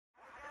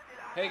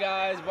Hey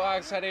guys,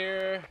 Boxhead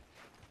here.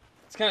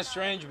 It's kind of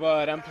strange,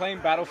 but I'm playing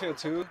Battlefield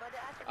 2.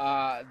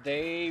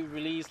 They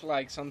released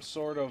like some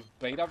sort of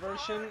beta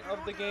version of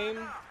the game,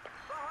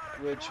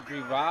 which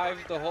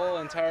revived the whole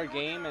entire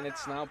game, and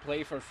it's now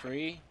play for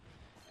free.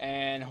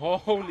 And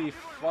holy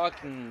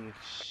fucking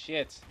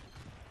shit,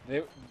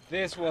 Th-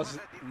 this was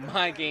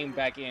my game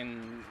back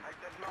in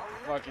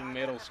fucking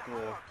middle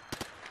school.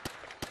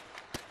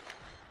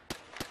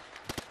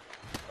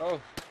 Oh,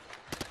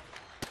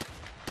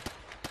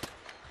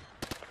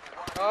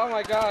 oh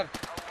my god,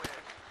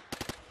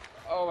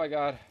 oh my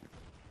god.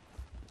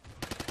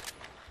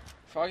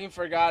 Fucking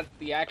forgot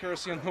the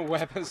accuracy on the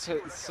weapons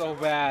is so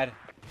bad.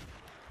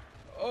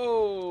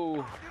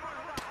 Oh,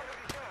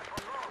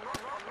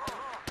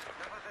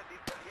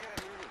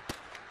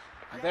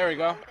 there we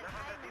go.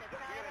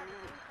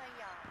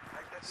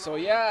 So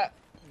yeah,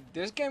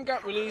 this game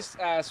got released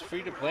as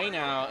free to play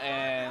now,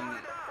 and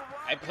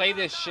I played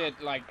this shit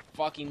like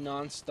fucking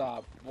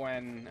non-stop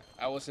when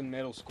I was in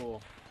middle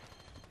school.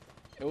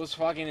 It was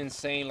fucking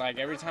insane. Like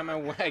every time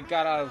I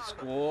got out of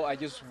school, I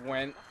just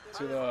went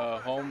to the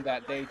home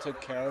that they took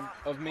care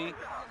of me.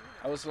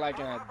 I was like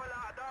in a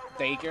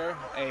daycare.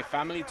 A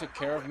family took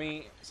care of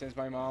me since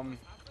my mom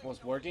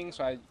was working,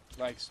 so I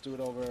like stood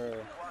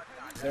over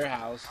their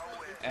house,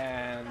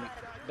 and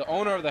the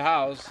owner of the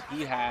house,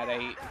 he had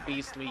a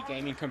beastly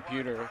gaming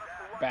computer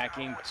back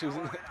in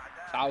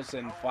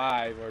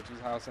 2005 or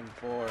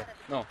 2004,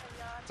 no,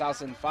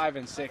 2005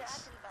 and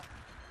 6,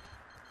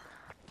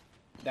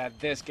 that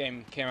this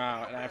game came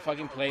out, and I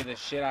fucking played the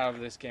shit out of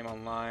this game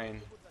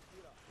online.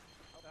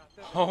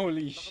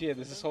 Holy shit,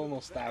 this is so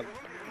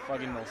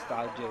fucking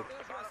nostalgic.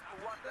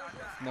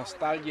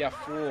 Nostalgia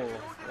full,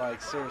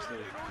 like seriously.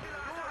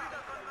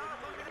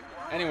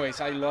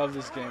 Anyways, I love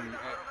this game.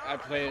 I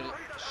played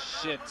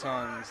shit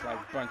tons, like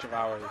bunch of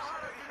hours.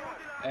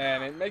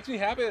 And it makes me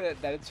happy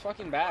that it's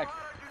fucking back.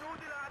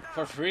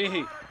 For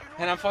free.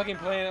 And I'm fucking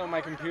playing it on my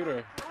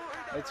computer.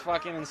 It's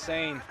fucking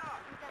insane.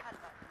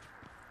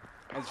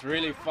 It's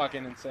really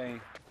fucking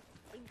insane.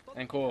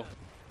 And cool.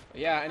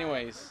 But yeah,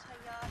 anyways.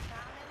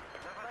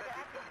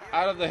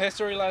 Out of the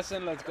history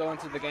lesson, let's go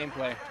into the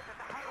gameplay.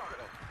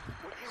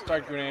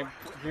 Start grenade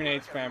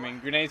spamming.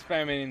 Grenade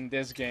spamming in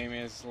this game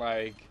is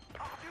like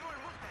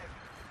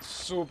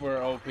super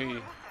OP.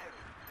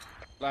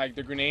 Like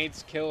the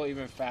grenades kill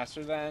even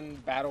faster than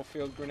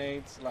Battlefield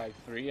grenades, like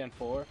 3 and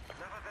 4.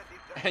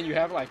 And you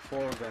have like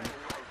 4 of them.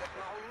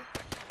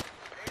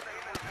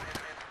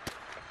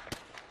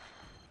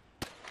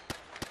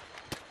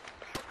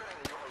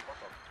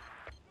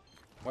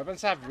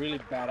 Weapons have really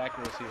bad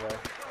accuracy though.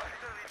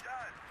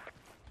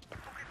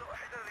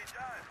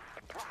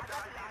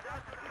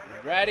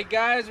 Ready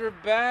guys, we're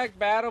back,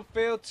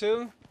 Battlefield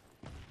 2.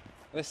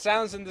 The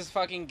sounds in this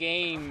fucking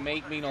game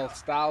make me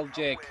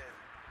nostalgic.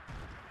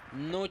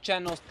 Mucha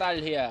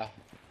nostalgia.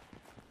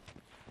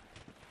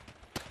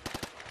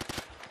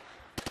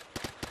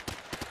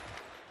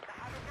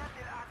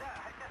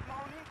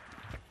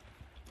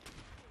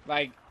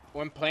 Like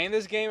when playing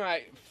this game,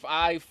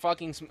 I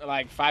fucking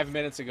like 5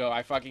 minutes ago,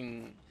 I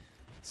fucking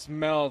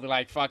smelled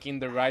like fucking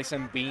the rice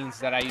and beans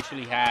that I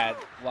usually had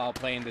while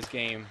playing this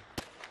game.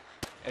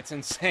 It's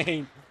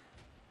insane.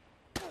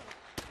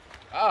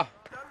 Ah.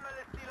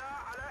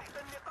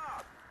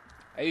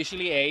 I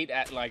usually ate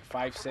at like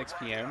 5-6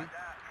 p.m.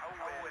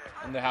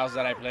 in the house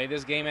that I play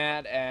this game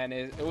at, and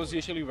it was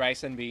usually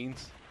rice and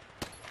beans.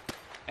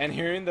 And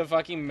hearing the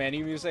fucking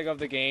menu music of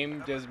the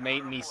game just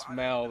made me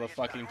smell the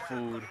fucking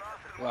food,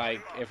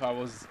 like if I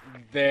was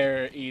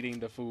there eating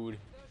the food.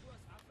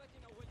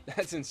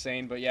 That's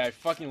insane, but yeah, I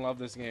fucking love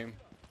this game.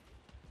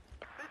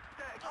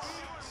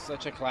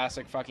 Such a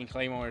classic fucking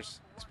claymores.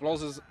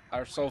 Explosives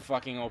are so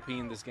fucking OP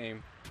in this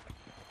game.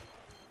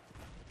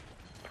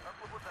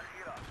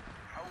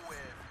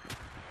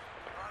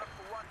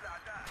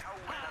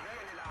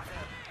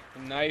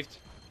 Knifed.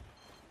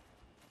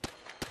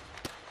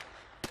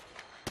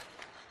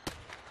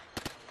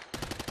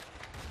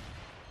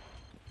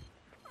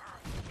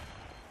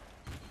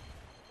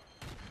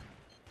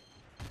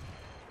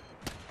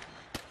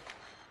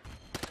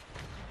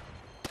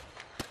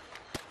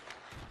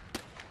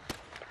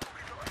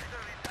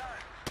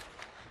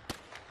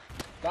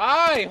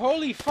 Die!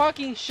 Holy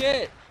fucking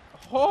shit!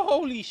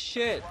 Holy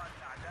shit!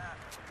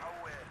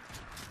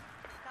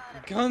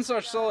 Guns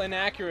are so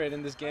inaccurate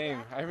in this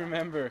game. I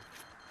remember.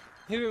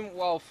 Even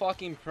while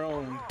fucking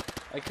prone,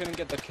 I couldn't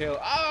get the kill.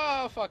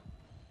 Ah, fuck!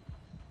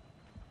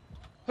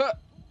 Huh!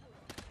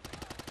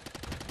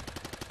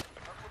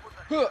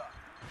 Huh!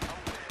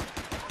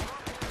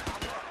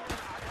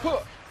 Huh!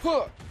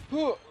 Huh!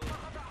 Huh!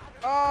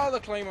 Ah, the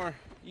claymore.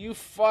 You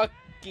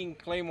fucking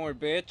claymore,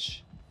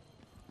 bitch.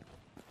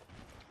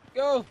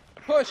 Go!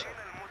 Push!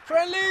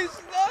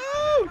 Friendlies!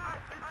 No!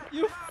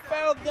 You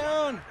fell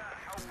down!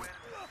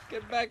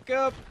 Get back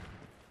up!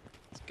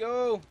 Let's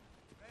go!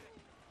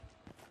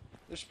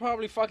 There's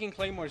probably fucking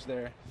claymores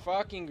there.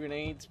 Fucking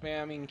grenade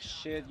spamming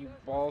shit, you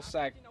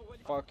ballsack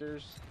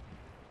fuckers.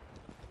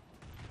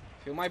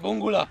 Feel my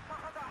bungula!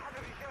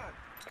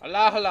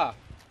 Allah Allah!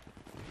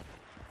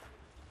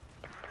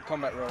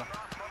 combat roll.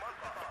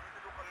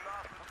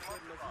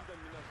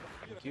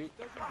 Thank you.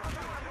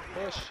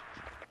 Push.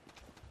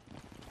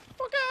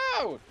 Fuck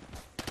out!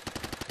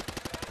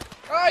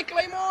 Alright,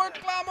 Claymore!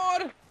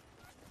 Claymore!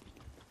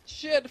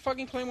 Shit,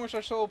 fucking Claymores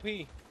are so OP.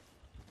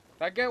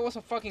 That guy was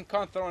a fucking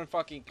cunt throwing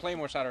fucking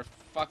Claymores at her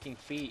fucking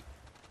feet.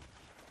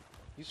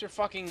 Use your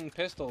fucking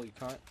pistol, you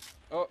cunt.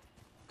 Oh,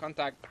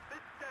 contact.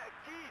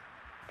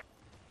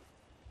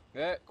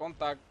 Yeah,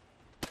 contact.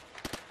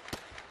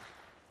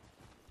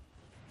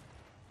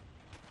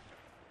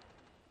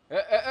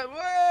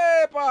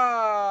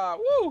 Wepa!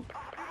 Woo!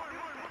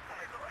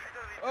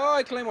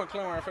 Oh,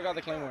 Claymore, I forgot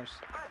the Claymores.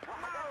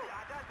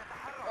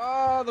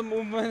 Oh, the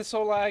movement is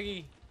so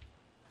laggy.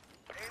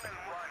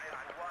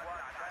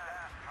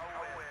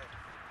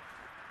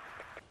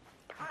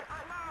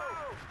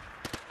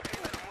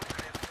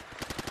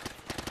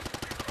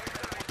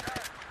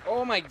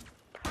 Oh my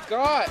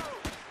god!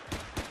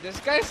 This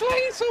guy's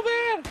lagging so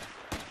bad!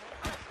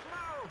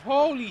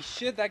 Holy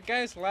shit, that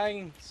guy's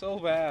lagging so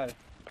bad.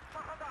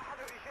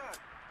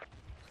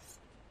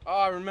 Oh,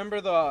 I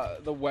remember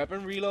the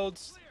weapon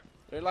reloads.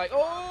 They're like,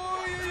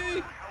 oh,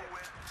 yeah.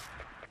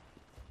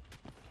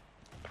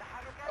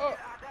 Oh,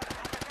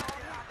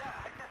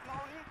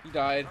 he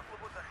died.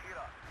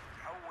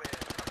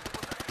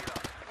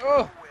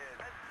 Oh,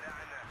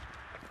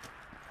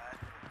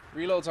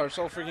 reloads are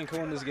so freaking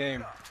cool in this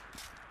game.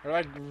 They're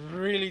like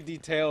really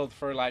detailed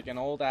for like an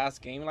old ass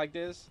game like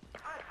this.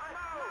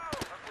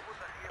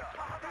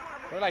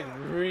 They're like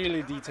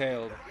really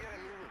detailed.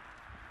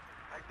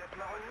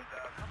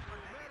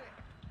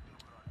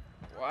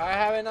 Why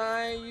haven't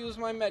I used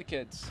my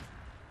medkits?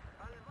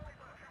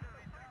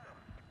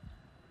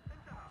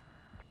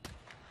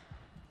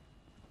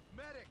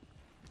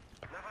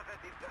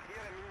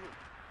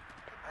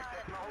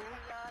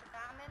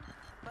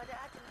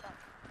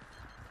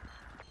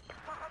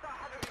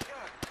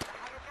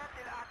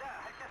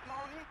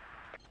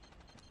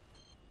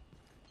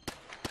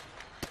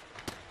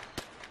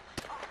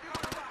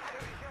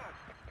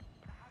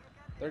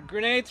 They're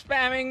grenade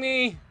spamming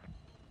me!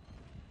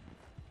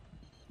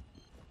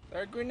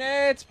 They're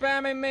grenade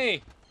spamming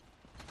me!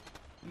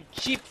 You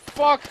cheap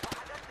fuck!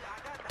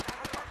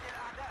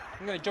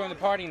 I'm gonna join the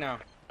party now.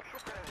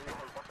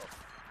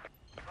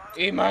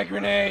 Eat my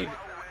grenade!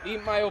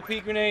 Eat my OP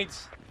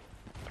grenades!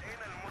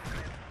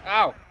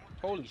 Ow!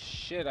 Holy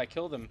shit, I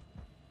killed him.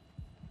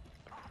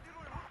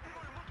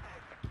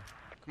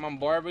 Come on,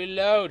 boy,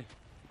 reload!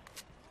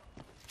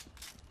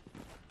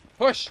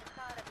 Push!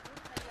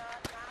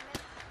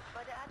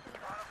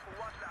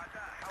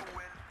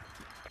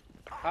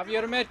 Have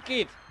your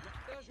medkit!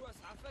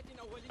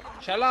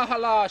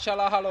 Shalahala,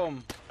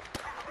 shalahalom!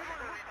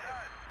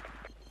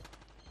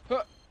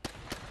 Huh.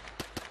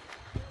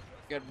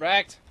 Get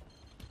wrecked!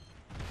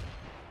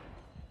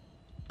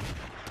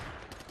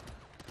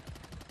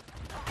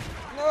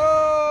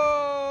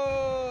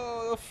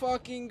 No! The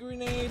fucking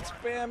grenade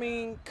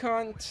spamming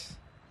cunt!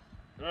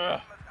 Ugh.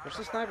 Where's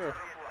the sniper?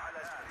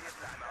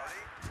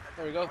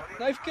 There we go.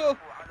 Knife kill!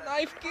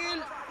 Knife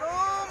kill!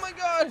 Oh my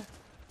god!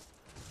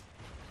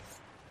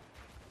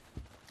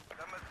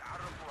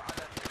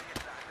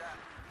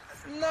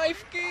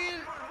 Knife kill!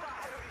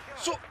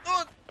 So,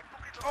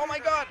 oh my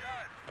god!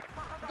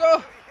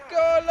 Go!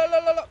 Go! La la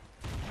la la!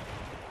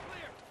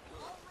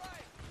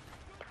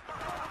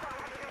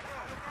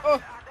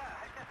 Oh!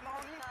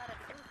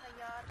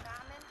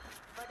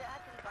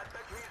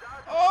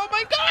 Oh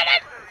my god!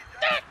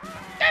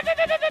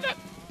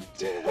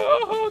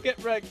 Oh, get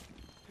wrecked!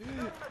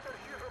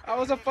 I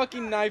was a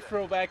fucking knife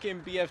throw back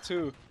in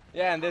BF2.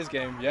 Yeah, in this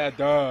game. Yeah,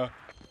 duh.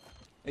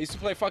 I used to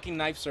play fucking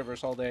knife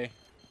servers all day.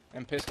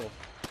 And pistol.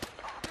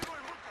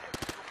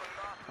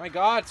 My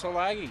god, so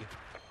laggy.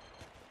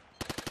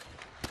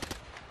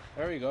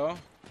 There we go.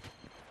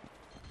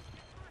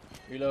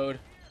 Reload.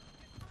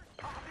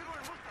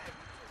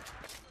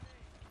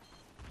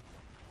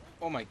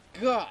 Oh my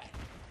god.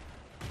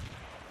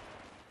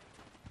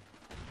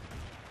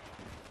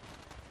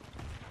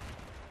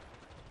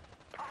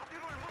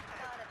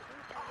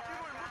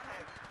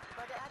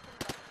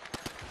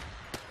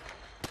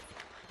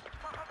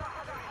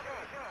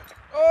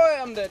 Oh,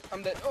 I'm dead.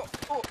 I'm dead. Oh,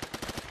 oh,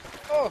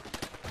 oh.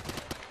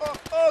 Oh,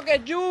 oh,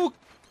 get juked!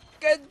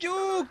 Get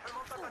juked!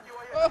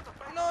 Oh,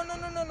 no, no,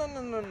 no, no, no,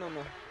 no, no, no,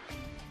 no.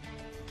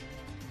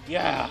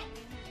 Yeah.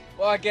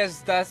 Well, I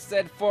guess that's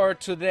it for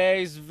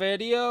today's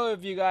video.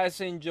 If you guys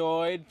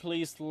enjoyed,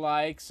 please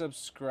like,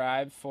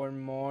 subscribe for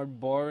more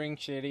boring,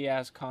 shitty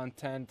ass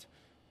content.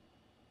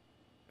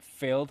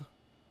 Filled,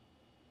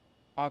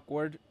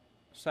 awkward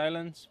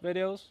silence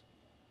videos.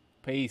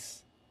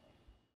 Peace.